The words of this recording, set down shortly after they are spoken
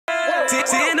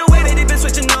Seeing the way that they been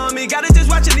switching on me. Gotta just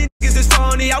watching these niggas is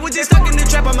phony. I was just stuck in the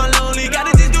trap on my lonely.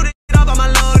 Gotta just do this shit all by my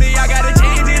lonely. I gotta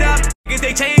change it up. Niggas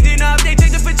they changing up, they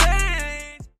changing for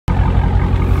change.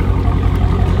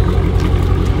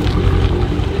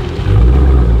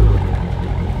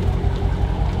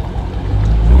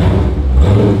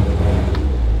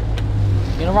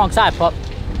 You're on the wrong side, pup.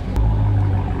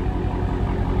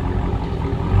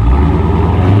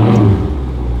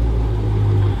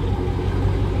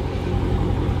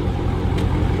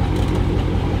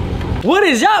 What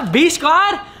is up, B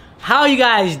Squad? How you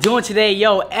guys doing today?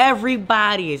 Yo,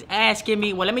 everybody is asking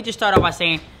me. Well, let me just start off by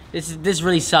saying this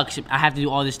really sucks. I have to do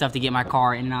all this stuff to get my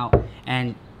car in and out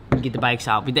and get the bikes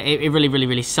out. It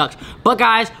really sucks. But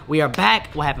guys, we are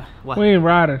back. What happened? What? We ain't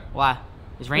riding. Why?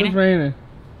 It's raining? It's raining.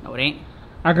 No, it ain't.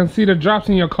 I can see the drops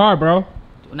in your car, bro.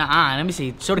 Nah, let me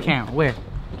see. Show the camera. Where?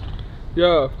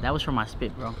 Yo. That was from my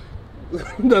spit, bro.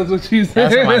 That's what she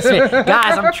said. That's from my spit.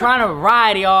 Guys, I'm trying to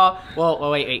ride, y'all. Well,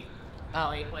 wait.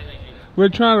 Oh, wait. We're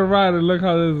trying to ride and look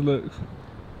how this looks.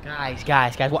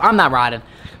 Guys. Well, I'm not riding.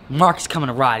 Mark's coming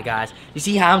to ride, guys. You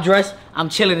see how I'm dressed? I'm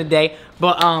chilling today.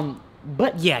 But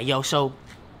yeah, yo, so.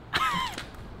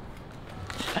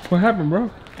 What happened, bro?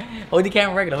 Hold the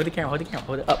camera regular.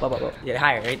 Hold it up. Yeah,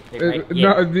 higher, right?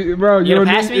 Yeah. No, bro, you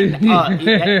gonna pass me?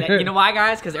 You know why,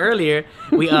 guys? Because earlier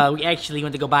we actually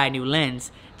went to go buy a new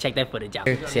lens. Check that footage out.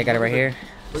 See, I got it right here.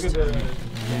 Look at the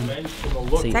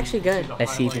look. It's actually good.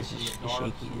 Let's see if it's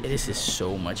shaky. This is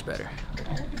so much better.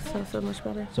 So much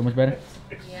better. So much better?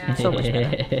 Yeah. So much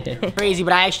better. Crazy,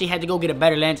 but I actually had to go get a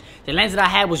better lens. The lens that I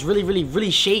had was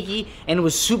really shaky, and it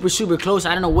was super close.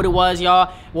 I don't know what it was,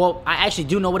 y'all. Well, I actually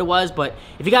do know what it was, but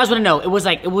if you guys want to know, it was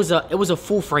a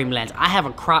full frame lens. I have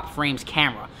a crop frames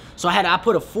camera, so I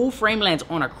put a full frame lens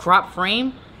on a crop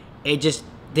frame. It just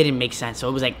didn't make sense. So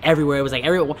it was like everywhere. It was like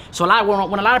everywhere. So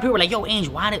when a lot of people were like, "Yo, Ange,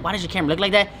 why does your camera look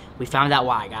like that?" We found out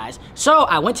why, guys. So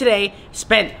I went today,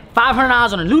 spent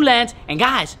 $500 on a new lens, and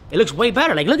guys, it looks way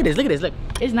better. Like, look at this. Look,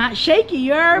 it's not shaky.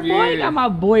 You heard, boy? Got my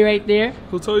boy right there.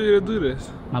 Who told you to do this?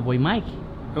 My boy Mike.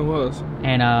 Who was?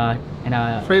 And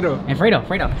Fredo. And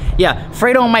Fredo. Yeah,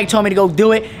 Fredo and Mike told me to go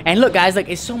do it. And look, guys, like,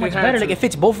 it's so much better. Like, it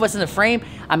fits both of us in the frame.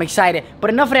 I'm excited. But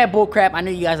enough of that bull crap. I know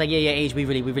you guys like, yeah, Age, we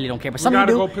really don't care. But some of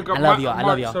you do. I love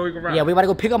y'all. So we can ride. Yeah, we about to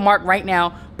go pick up Mark right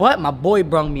now. But my boy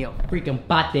brung me a freaking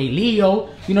Pate Leo.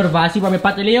 You know the vibe. He brought me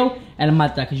Pate Leo and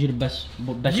Mata, because you're the best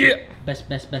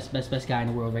guy in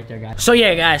the world right there, guys. So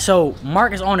yeah, guys, so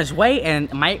Mark is on his way,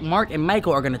 and Mark and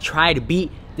Michael are gonna try to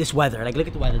beat this weather. Like, look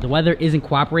at the weather. The weather isn't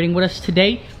cooperating with us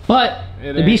today, but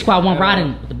the B Squad won't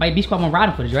riding. The B Squad won't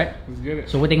riding footage, right? Let's get it.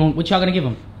 So what y'all gonna give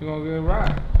them? We're gonna get a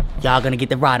ride. Y'all gonna get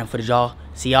the riding footage, y'all.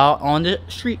 See y'all on the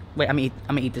street. Wait, I'm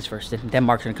gonna eat this first. Then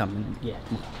Mark's gonna come in. Yeah.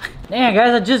 Damn,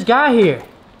 guys, I just got here.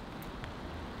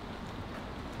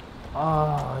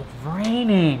 Oh, it's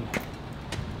raining.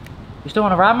 You still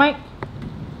wanna ride, Mike?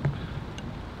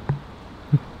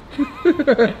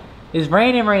 It's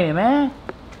raining, man.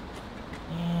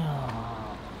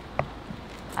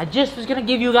 I just was gonna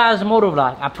give you guys a motor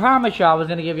vlog. I promise y'all I was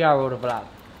gonna give y'all a motor vlog.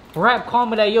 Braap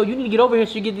called me that, yo, you need to get over here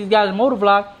so you get these guys a motor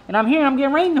vlog. And I'm here and I'm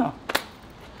getting rained on.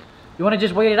 You wanna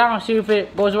just wait it out and see if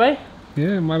it goes away?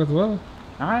 Yeah, might as well.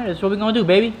 Alright, that's what we're gonna do,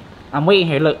 baby. I'm waiting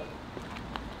here, look.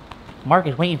 Mark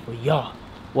is waiting for y'all.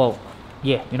 Whoa,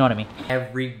 yeah, you know what I mean.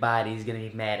 Everybody's gonna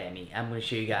be mad at me. I'm gonna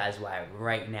show you guys why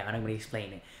right now, and I'm gonna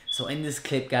explain it. So in this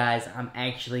clip, guys, I'm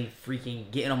actually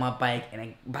freaking getting on my bike and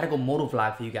I'm about to go motor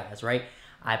vlog for you guys, right?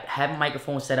 I have a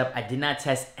microphone set up. I did not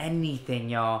test anything,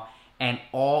 y'all. And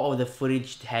all of the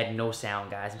footage had no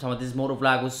sound, guys. I'm talking about this motor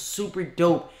vlog was super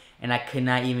dope. And I could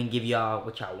not even give y'all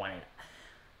what y'all wanted.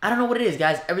 I don't know what it is,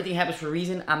 guys. Everything happens for a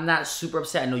reason. I'm not super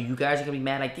upset. I know you guys are going to be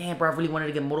mad. Like, damn, bro, I really wanted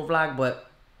to get a motor vlog. But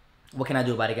what can I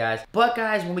do about it, guys? But,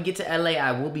 guys, when we get to LA,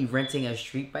 I will be renting a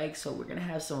street bike. So we're going to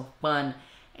have some fun.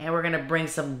 And we're going to bring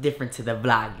something different to the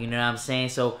vlog. You know what I'm saying?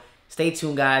 So stay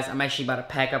tuned, guys. I'm actually about to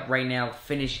pack up right now.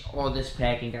 Finish all this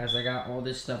packing, guys. I got all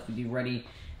this stuff to be ready.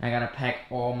 I got to pack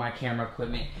all my camera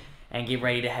equipment and get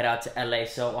ready to head out to LA.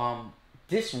 So,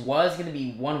 this was going to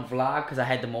be one vlog because I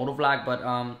had the motor vlog. But,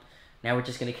 now we're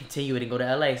just going to continue it and go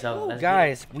to LA. So, let's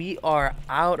guys, we are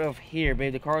out of here,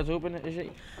 babe. The car's open. Is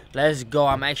it? Let's go.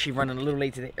 I'm actually running a little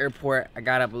late to the airport. I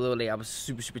got up a little late. I was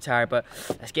super tired, but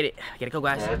let's get it. Get it go,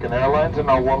 guys. American Airlines and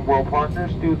our One World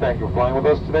partners do thank you for flying with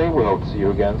us today. We hope to see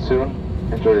you again soon.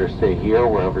 Enjoy your stay here,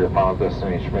 wherever your final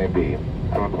destination may be.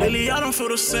 Have a blessed day. Lately, I don't feel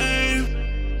the same.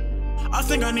 I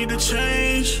think I need to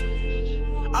change.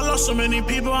 I lost so many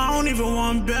people I don't even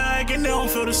want back, and they don't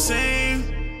feel the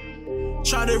same.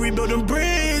 Try to rebuild the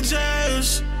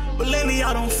bridges, but lately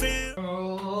I don't feel.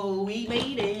 Oh, we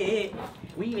made it.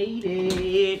 We made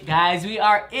it. Guys, we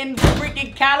are in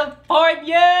freaking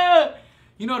California.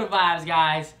 You know the vibes,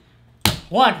 guys.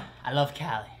 1, I love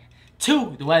Cali.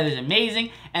 2, the weather is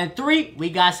amazing. And 3, we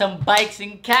got some bikes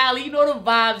in Cali. You know the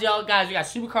vibes, y'all. Guys, we got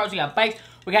supercars, we got bikes,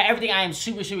 we got everything. I am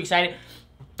super, super excited.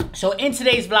 So in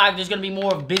today's vlog, there's gonna be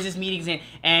more of business meetings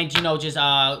and you know, just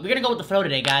we're gonna go with the flow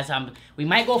today, guys. We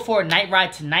might go for a night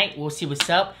ride tonight. We'll see what's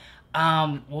up.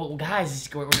 Well, guys,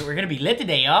 we're gonna be lit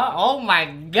today, y'all. Oh my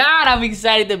God, I'm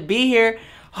excited to be here.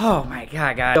 Oh my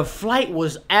God, guys. The flight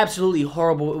was absolutely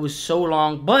horrible. It was so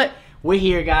long, but we're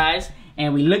here, guys.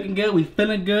 And we looking good, we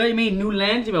feeling good. You mean new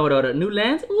lens? You mean what other new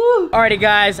lens? Woo. Alrighty,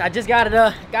 guys, I just got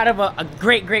a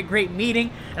great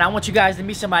meeting, and I want you guys to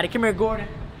meet somebody. Come here, Gordon.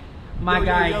 My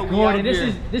guy, Gordon.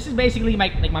 This is basically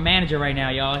my manager right now,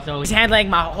 y'all. So he's handling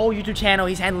my whole YouTube channel.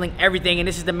 He's handling everything, and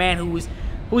this is the man who's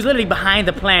literally behind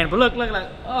the plan. But look,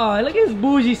 oh, look at his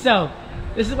bougie self.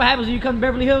 This is what happens when you come to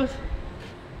Beverly Hills.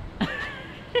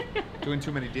 Doing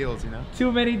too many deals, you know?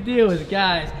 Too many deals,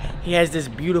 guys. He has this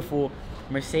beautiful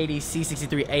Mercedes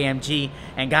C63 AMG.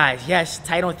 And guys, yes,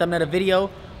 title and thumbnail of the video,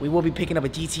 we will be picking up a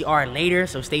GTR later,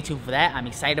 so stay tuned for that. I'm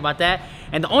excited about that.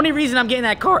 And the only reason I'm getting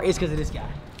that car is because of this guy.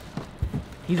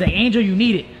 He's like, Angel, you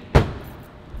need it.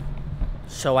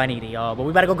 So I need it, y'all. But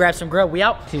we about to go grab some grub. We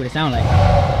out. See what it sounds like.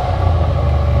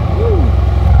 Woo.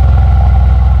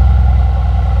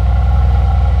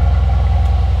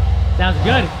 Sounds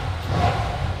good.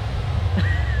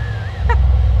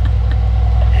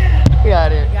 We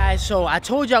out here. Guys, so I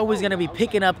told y'all we was gonna be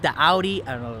picking up the Audi.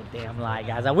 I don't know, damn lie,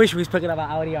 guys. I wish we was picking up an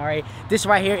Audi, all right? This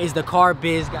right here is the car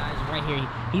biz, guys, right here.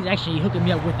 He's actually hooking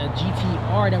me up with a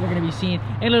GTR that we're gonna be seeing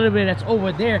in a little bit that's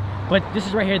over there. But this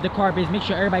is right here, the car biz. Make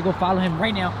sure everybody go follow him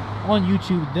right now on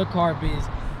YouTube, the car biz.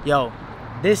 Yo,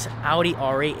 this Audi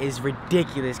R8 is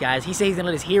ridiculous, guys. He said he's gonna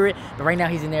let us hear it, but right now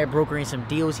he's in there brokering some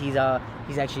deals. He's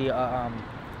actually a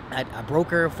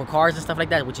broker for cars and stuff like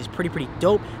that, which is pretty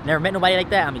dope. Never met nobody like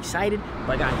that. I'm excited.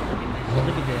 But guys,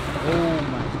 look at this. Oh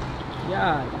my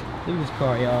God. Look at this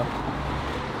car, y'all.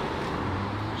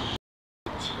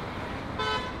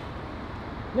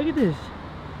 Look at this.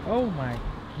 Oh my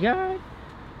God.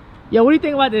 Yo, what do you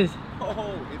think about this?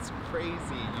 Oh, it's crazy.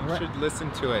 You should listen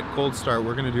to it. Cold start.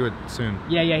 We're gonna do it soon.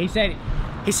 Yeah, he said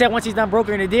once he's done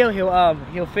brokering the deal,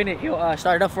 he'll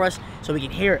start it up for us so we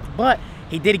can hear it. But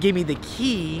he did give me the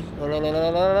key.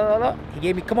 He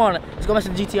gave me, come on, let's go mess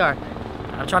with the GTR.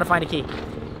 I'm trying to find the key.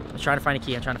 I'm trying to find the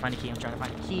key. I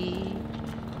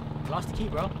lost the key,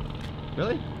 bro.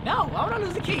 Really? No, why would I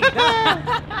lose the key?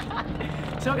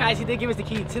 So guys, he did give us the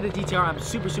key to the GTR. I'm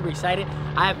super excited.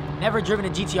 I've never driven a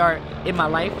GTR in my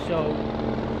life, so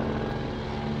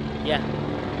yeah.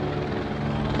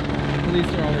 Police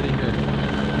are already here.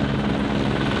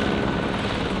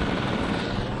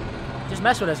 Just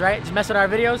mess with us, right? Just mess with our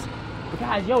videos. But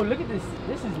guys, yo, look at this.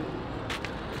 This is.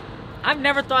 I've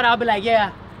never thought I'd be like,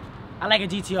 yeah, I like a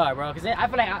GTR, bro. Cause I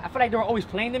feel like they were always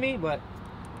playing to me, but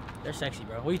they're sexy,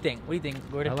 bro. What do you think?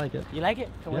 Gordon? I like it. You like it?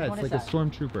 Come Yeah, it's like a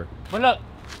stormtrooper. But look,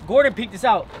 Gordon peeked this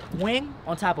out. Wing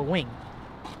on top of wing.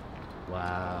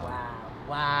 Wow.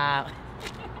 Wow.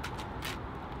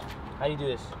 How do you do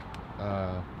this?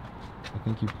 I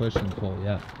think you push and pull,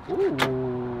 yeah.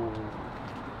 Ooh.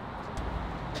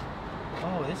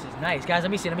 Oh, this is nice. Guys,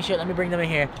 let me see. Let me bring them in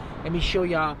here. Let me show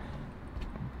y'all.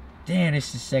 Damn,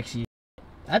 this is sexy.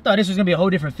 I thought this was going to be a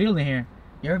whole different feel in here.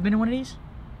 You ever been in one of these?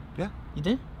 Yeah. You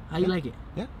did? How you like it?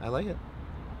 Yeah, I like it.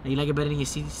 You like it better than your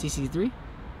CC3?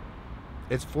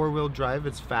 It's 4-wheel drive.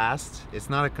 It's fast. It's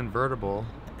not a convertible.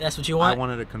 That's what you want? I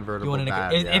wanted a convertible.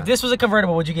 If this was a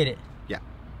convertible, would you get it? Yeah.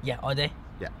 Yeah, all day?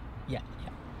 Yeah. Yeah.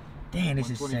 Damn,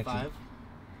 this is sexy. 125.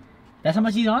 That's how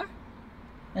much these are?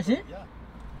 That's it? Yeah.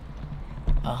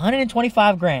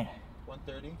 125 grand.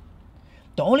 130.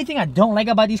 The only thing I don't like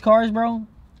about these cars, bro,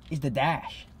 is the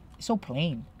dash. It's so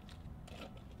plain,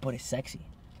 but it's sexy.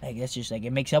 Like, that's just like,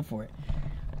 it makes up for it.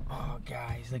 Oh,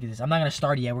 guys, look at this. I'm not gonna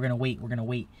start it yet. We're gonna wait.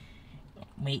 Wait.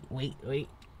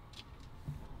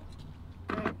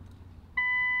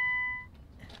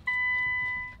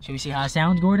 Should we see how it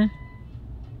sounds, Gordon?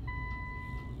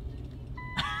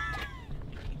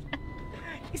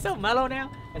 He's so mellow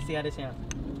now. Let's see how this sounds.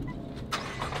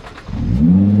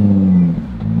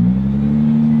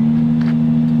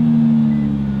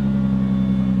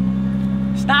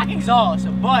 Stock exhaust,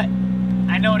 but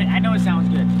I know it sounds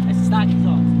good. That's the stock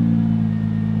exhaust.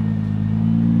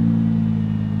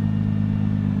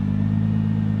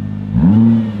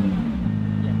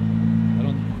 Yeah.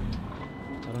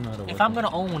 I don't know how to work If I'm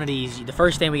gonna own one of these, the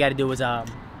first thing we gotta do is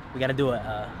we gotta do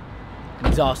an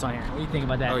exhaust on here. What do you think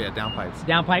about that? Oh yeah, downpipes.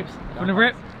 Downpipes from the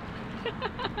rip.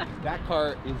 That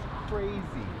car is crazy.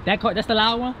 That car, that's the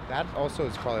loud one? That also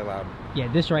is probably loud.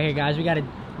 Yeah, this right here, guys. We got a,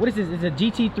 what is this? It's a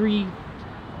GT3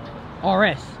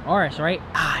 RS, right?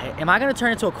 Am I gonna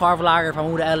turn into a car vlogger if I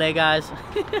move to LA, guys?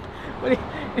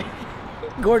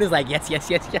 Gordon's like, yes.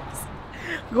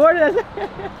 Gordon,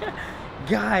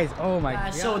 guys, oh my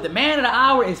God. So the man of the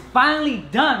hour is finally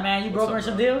done, man. You broke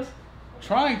some deals?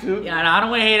 Trying to. Yeah, no, I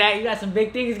don't want to hear that. You got some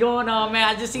big things going on, man.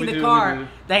 I just seen the car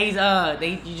that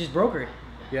you just brokered.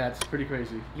 Yeah, it's pretty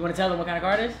crazy. You want to tell them what kind of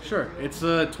car it is? Sure. It's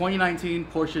a 2019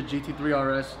 Porsche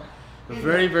GT3 RS.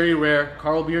 Very, very rare.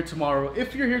 Car will be here tomorrow.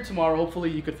 If you're here tomorrow, hopefully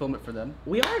you could film it for them.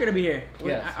 We are gonna be here.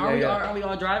 Yes, Are we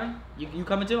all driving? You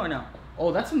coming too or no?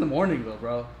 Oh, that's in the morning though,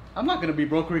 bro. I'm not gonna be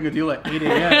brokering a deal at 8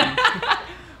 a.m.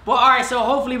 Well, all right. So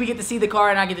hopefully we get to see the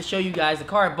car and I get to show you guys the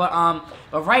car. But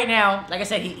right now, like I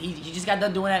said, he just got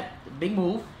done doing that big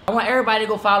move. I want everybody to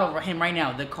go follow him right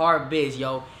now. The Car Biz,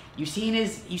 yo. You seen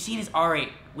his R8.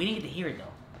 We didn't get to hear it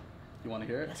though. You want to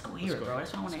hear it? Let's go hear it, bro.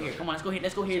 That's what I want to hear. Come on, let's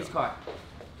go hear this car.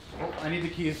 Oh, I need the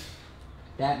keys.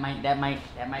 That might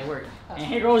work. And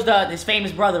here goes this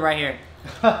famous brother right here.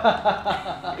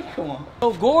 Come on.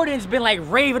 So Gordon's been like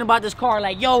raving about this car,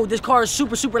 like, yo, this car is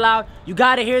super, super loud. You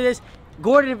gotta hear this.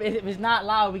 Gordon, if it's not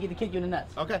loud, we get to kick you in the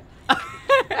nuts. Okay.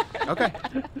 Okay.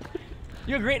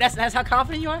 You agree? That's how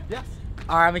confident you are? Yes.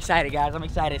 All right, I'm excited, guys. I'm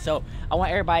excited. So I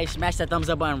want everybody to smash that thumbs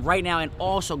up button right now, and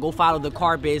also go follow the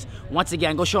Car Biz. Once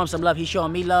again, go show him some love. He's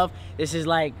showing me love. This is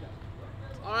like,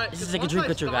 this is like a dream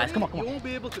picture, guys. Come on. You won't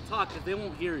be able to talk because they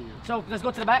won't hear you. So let's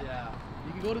go to the back. Yeah.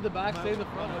 You can go to the back, stay in the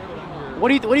front, whatever you want.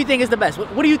 What do you think is the best?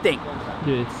 What do you think?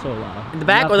 Dude, it's so loud. In the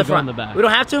back or the front? In the back. We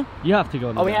don't have to? You have to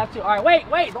go in the back. Oh, we have to? All right,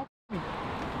 wait. Don't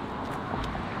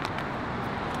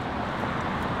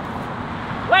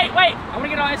Wait, I want to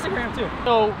get on Instagram too.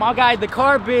 So my guy, the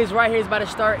Car Biz right here is about to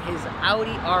start his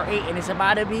Audi R8, and it's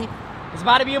about to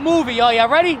be a movie, yo. Y'all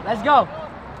ready? Let's go.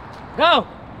 Go.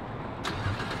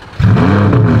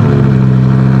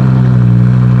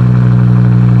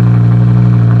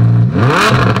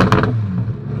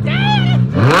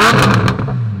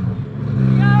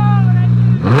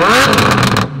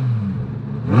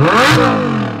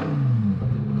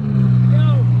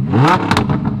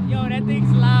 Yo, that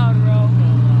thing's loud, bro.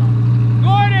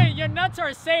 Gordon, your nuts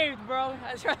are saved, bro.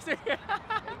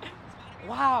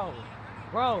 Wow,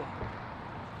 bro.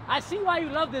 I see why you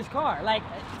love this car. Like,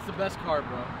 It's the best car,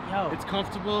 bro. yo, It's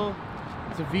comfortable.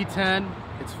 It's a V10.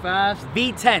 It's fast.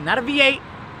 V10, not a V8.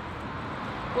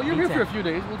 Well, you're here for a few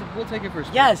days. We'll take it for a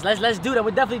spin. Yes, let's do that.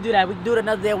 We'll definitely do that. We can do it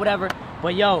another day or whatever.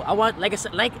 But yo, I want, like I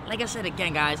said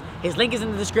again, guys. His link is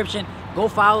in the description. Go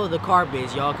follow the Car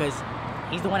Biz, y'all, because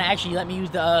he's the one that actually let me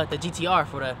use the GTR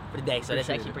for the day. So that's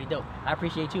actually pretty dope. I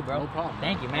appreciate you, bro. No problem.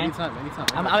 Thank you, man. Anytime.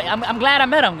 I'm glad I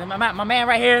met him. My man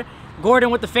right here,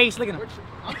 Gordon with the face. Look at him.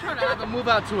 I'm trying to have him move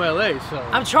out to LA, so.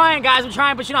 I'm trying, guys. I'm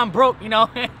trying, but you know I'm broke. You know,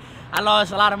 I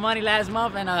lost a lot of money last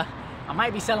month, and I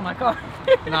might be selling my car.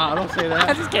 Nah, don't say that.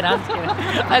 I'm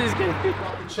just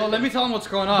kidding. So let me tell him what's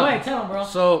going on. Go ahead, tell him, bro.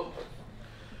 So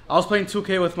I was playing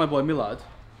 2K with my boy Milad,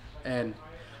 and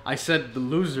I said the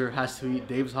loser has to eat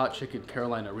Dave's Hot Chicken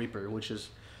Carolina Reaper, which is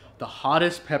the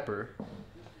hottest pepper,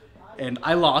 and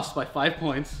I lost by 5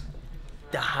 points.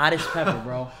 The hottest pepper,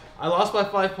 bro. I lost by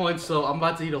 5 points, so I'm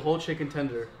about to eat a whole chicken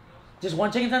tender. Just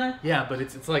one chicken tender? Yeah, but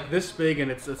it's like this big,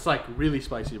 and it's like really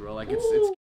spicy, bro. Like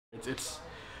it's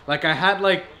like I had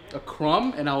like a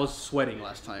crumb, and I was sweating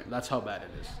last time. That's how bad it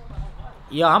is.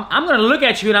 Yo, I'm gonna look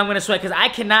at you and I'm gonna sweat because I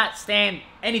cannot stand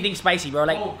anything spicy, bro.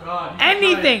 Like, Oh God.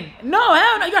 anything. No,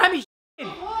 hell no. You're gonna have me. You're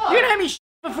gonna have me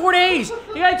for 4 days.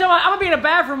 You gotta tell me I'm gonna be in the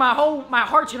bathroom. My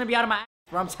heart's gonna be out of my ass,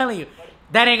 bro. I'm telling you,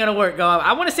 that ain't gonna work, go.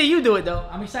 I want to see you do it though.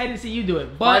 I'm excited to see you do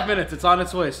it. But 5 minutes. It's on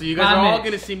its way. So you guys 5 are all minutes.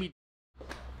 gonna see me,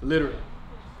 literally.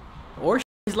 or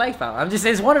his life out. I'm just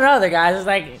it's one or the other, guys. It's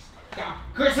like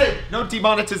Chris, no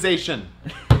demonetization.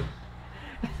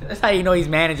 that's how you know he's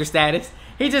manager status.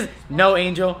 He just no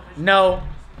Angel, no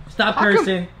stop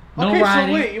cursing, no Okay,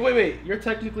 riding. so wait. You're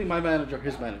technically my manager,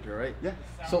 his manager, right? Yeah.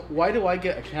 So why do I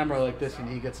get a camera like this and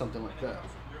he gets something like that?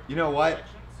 You know what?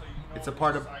 It's a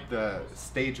part of the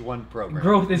stage 1 program.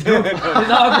 Growth is growth. It's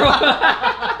all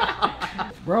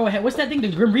growth. Bro, what's that thing? The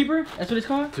Grim Reaper? That's what it's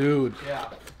called? Dude. Yeah.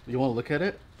 You want to look at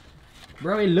it?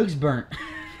 Bro, it looks burnt.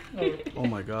 Oh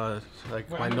my God. Like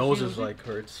my nose is like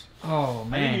hurts. Oh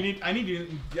man. I think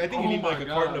you need like a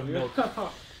carton of milk.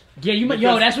 Yeah,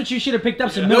 yo, that's what you should have picked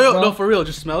up some milk, bro. No, for real.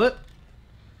 Just smell it.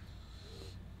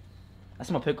 I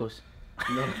smell pickles.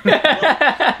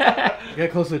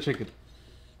 Get close to the chicken.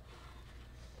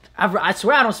 I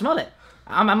swear I don't smell it.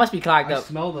 I must be clogged I up.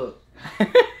 smell the.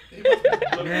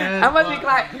 I must be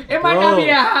clogged. It might not be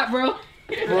that hot, bro.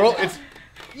 Bro, it's.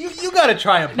 You gotta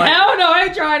try it, bite. Hell no, I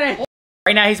ain't trying it.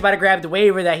 Right now, he's about to grab the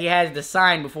waiver that he has to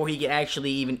sign before he can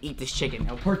actually even eat this chicken.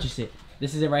 I'll purchase it.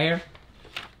 This is it right here.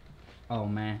 Oh,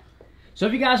 man. So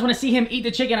if you guys want to see him eat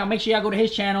the chicken, I'll make sure y'all go to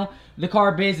his channel, The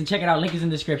Car Biz, and check it out. Link is in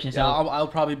the description. So Yeah, they'll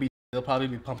probably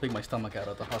be pumping my stomach out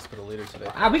at the hospital later today.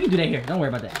 we can do that here. Don't worry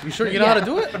about that. You sure you know how to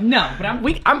do it? No, but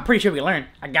I'm pretty sure we can learn.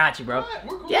 I got you, bro. Yeah,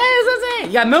 that's what I'm saying.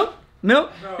 You got milk?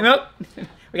 Milk? Milk?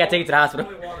 We gotta take it to the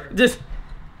hospital. Just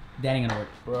that ain't gonna work.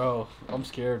 Bro, I'm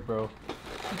scared, bro.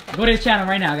 Go to his channel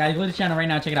right now, guys. Go to his channel right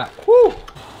now. Check it out. Woo!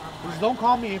 Just don't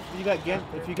call me if you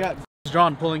got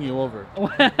John pulling you over.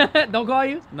 Don't call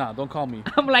you? Nah, don't call me.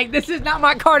 I'm like, this is not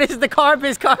my car. This is the Car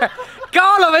Biz car.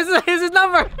 Call him. This is his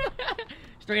number.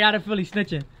 Straight out of Philly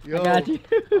snitching. Yo, I got you.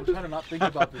 I'm trying to not think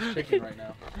about this chicken right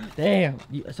now. Damn.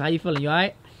 So how you feeling? You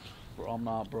alright? Bro, I'm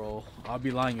not, bro. I'll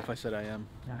be lying if I said I am.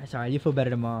 Alright, it's alright. You feel better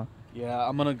tomorrow. Yeah,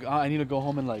 I need to go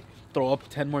home and like throw up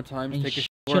 10 more times, And take a shit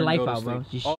shower, your life and go to out, bro.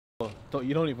 sleep.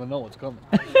 You don't even know what's coming.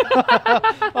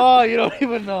 Oh, you don't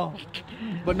even know.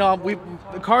 But no,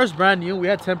 the car is brand new. We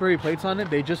had temporary plates on it.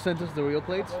 They just sent us the real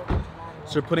plates.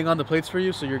 So they're putting on the plates for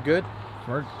you, so you're good.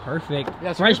 Perfect.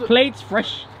 Yeah, so fresh plates,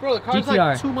 fresh Bro, the car's GTR.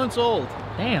 like 2 months old.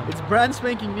 Damn. It's brand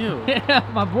spanking new.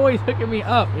 My boy's hooking me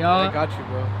up, y'all. I got you,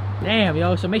 bro. Damn,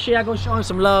 yo. So make sure y'all go show him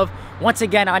some love. Once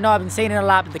again, I know I've been saying it a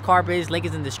lot, but the Car Biz link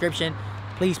is in the description.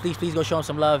 Please, please, please go show him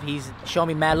some love. He's showing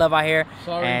me mad love out here.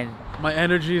 Sorry, and my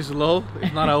energy is low.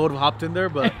 If not, I would have hopped in there,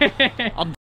 but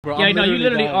I'm bro. yeah, I'm no, you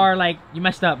literally dying. are like, you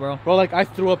messed up, bro. Bro, like I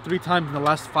threw up 3 times in the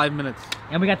last 5 minutes.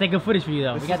 And we got that good footage for you,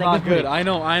 though. This we got is that not good. footage. I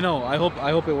know. I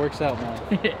hope it works out,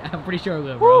 man. I'm pretty sure it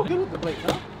will, bro. Good with the plate,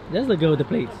 huh? Does look good with the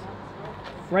plates.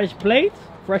 Fresh plates,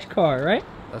 fresh car, right?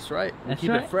 That's right. That's Keep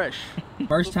right. it fresh.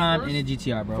 First time in a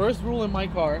GTR, bro. First rule in my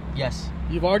car. Yes.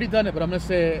 You've already done it, but I'm gonna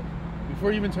say it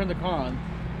before you even turn the car on.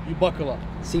 You buckle up.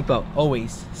 Seatbelt,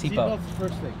 always. Seatbelt. Seatbelt's the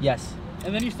first thing. Yes.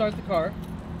 And then you start the car.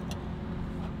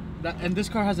 And this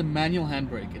car has a manual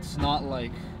handbrake. It's not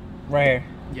like Right here.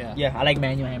 yeah. Yeah, I like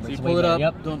manual handbrakes. So you Way pull it better.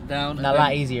 up, Yep. don't down, And a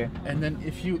lot easier. And then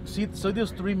if you see, so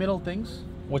there's 3 middle things.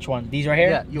 Which one? These right here?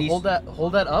 Yeah, you These? hold that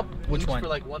up. Which each one? For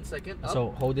like 1 second. Up.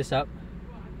 So hold this up.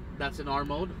 That's in R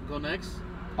mode. Go next.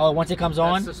 Oh, once it comes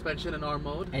on, That's suspension in R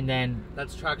mode. and then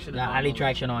That's traction in yeah, R I leave mode.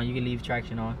 traction on. You can leave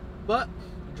traction on. But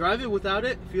drive it without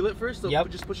it. Feel it first. So Yep.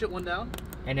 just push it 1 down.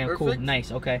 And then cool, Perfect.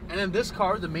 nice, okay. And then this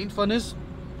car, the main fun is,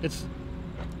 if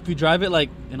you drive it like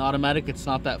in automatic, it's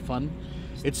not that fun.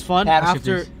 It's fun Paddle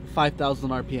after shifters. 5,000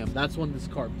 RPM. That's when this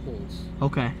car pulls.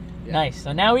 Okay. Yeah. Nice.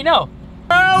 So now we know.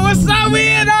 Oh, what's up? We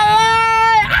in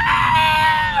LA!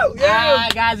 Oh! Yeah,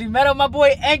 guys, we met up with my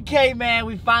boy NK, man.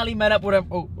 We finally met up with him.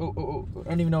 Oh. I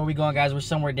don't even know where we're going, guys. We're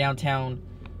somewhere downtown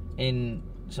in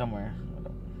somewhere.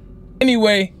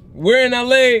 Anyway, we're in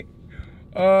LA.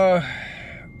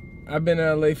 I've been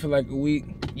in LA for like a week.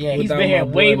 Yeah, he's without been here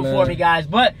my way boy, before man. me, guys.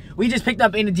 But we just picked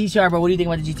up in the GTR, bro. What do you think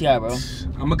about the GTR, bro?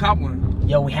 I'm a cop one.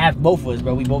 Yo, we have both of us,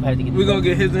 bro. We both have to get. We gonna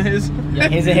get his and his. Yeah,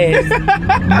 his and his.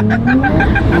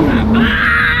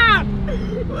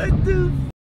 What the?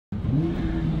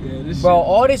 Yeah, this Bro,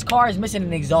 all this car is missing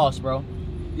an exhaust, bro.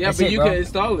 yeah, that's but it, you bro. can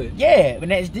install it. Yeah, but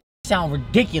this sound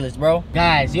ridiculous, bro.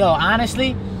 Guys, yo,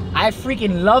 honestly, I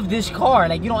freaking love this car.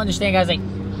 Like, you don't understand, guys. Like,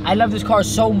 I love this car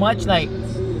so much. Like,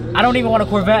 I don't even want a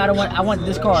Corvette. I want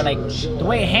this car. Like, the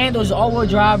way it handles all-wheel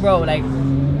drive, bro. Like,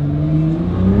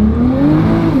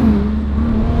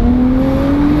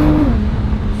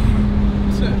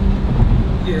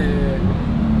 Yeah.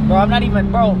 bro, I'm not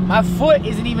even, bro, my foot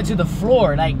isn't even to the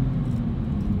floor. Like,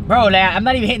 bro, like, I'm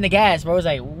not even hitting the gas, bro. It's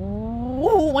like,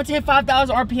 woo, once you hit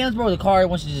 5,000 RPMs, bro, the car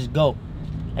wants to just go.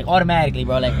 Like, automatically,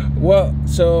 bro. Like, Well,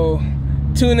 so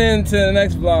tune in to the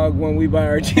next vlog when we buy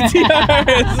our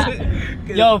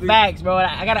GTRs. yo, facts, bro.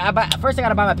 First I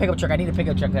gotta buy my pickup truck. I need a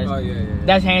pickup truck, cause Oh yeah.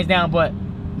 that's hands down. But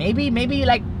maybe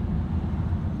another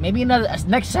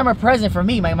next summer present for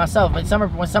me, myself. When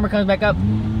summer comes back up,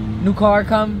 new car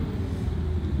come.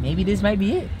 Maybe this might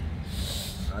be it.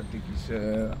 I think you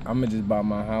should. I'm gonna just buy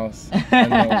my house.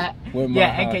 And then with my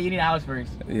Yeah, house, NK, you need a house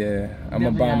first. yeah, I'm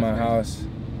gonna Definitely buy house my first. house,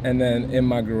 and then in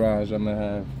my garage I'm gonna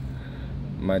have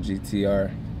my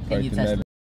GTR, And your Tesla.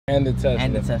 and the Tesla.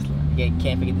 And the Tesla. Yeah, you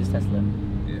can't forget this Tesla.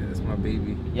 Yeah, that's my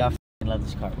baby. Y'all f***ing love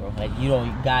this car, bro. Like, you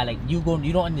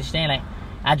don't understand. Like,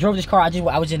 I drove this car. I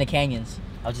was in the canyons.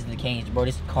 I was just in the canyons, bro.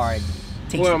 This car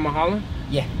takes. Where am I hollering?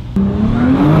 Yeah.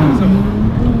 So,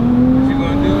 what you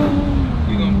gonna do?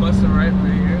 You gonna bust it right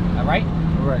here? All right.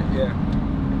 All right. Yeah.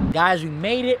 Guys, we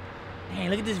made it.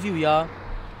 Dang, look at this view, y'all.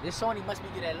 This Sony must be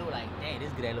good at low light. Dang, this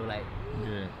is good at low light.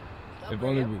 Yeah. If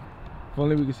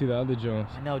only we could see the other Jones.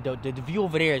 I know, the view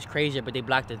over there is crazier, but they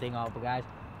blocked the thing off. But guys,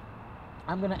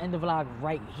 I'm gonna end the vlog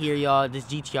right here, y'all. This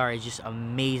GTR is just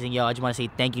amazing, y'all. I just want to say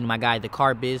thank you to my guy, the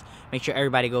Car Biz. Make sure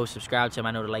everybody go subscribe to him.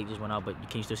 I know the light just went out, but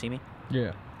can you still see me?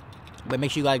 Yeah. But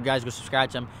make sure you guys go subscribe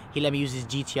to him. He let me use his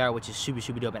GTR, which is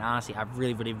super dope. And honestly, I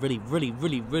really want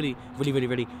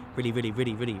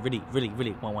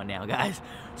one now, guys.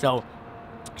 So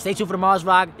stay tuned for tomorrow's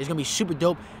vlog. It's gonna be super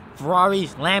dope.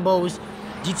 Ferraris, Lambos,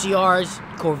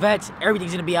 GTRs, Corvettes,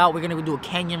 everything's gonna be out. We're gonna go do a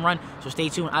canyon run. So stay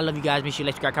tuned. I love you guys. Make sure you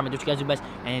like, subscribe, comment, do what you guys do best,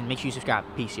 and make sure you subscribe.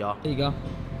 Peace, y'all. There you go.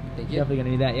 Thank you. Definitely gonna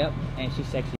need that. Yep. And she's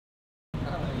sexy.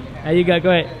 There you go.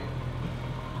 Go ahead.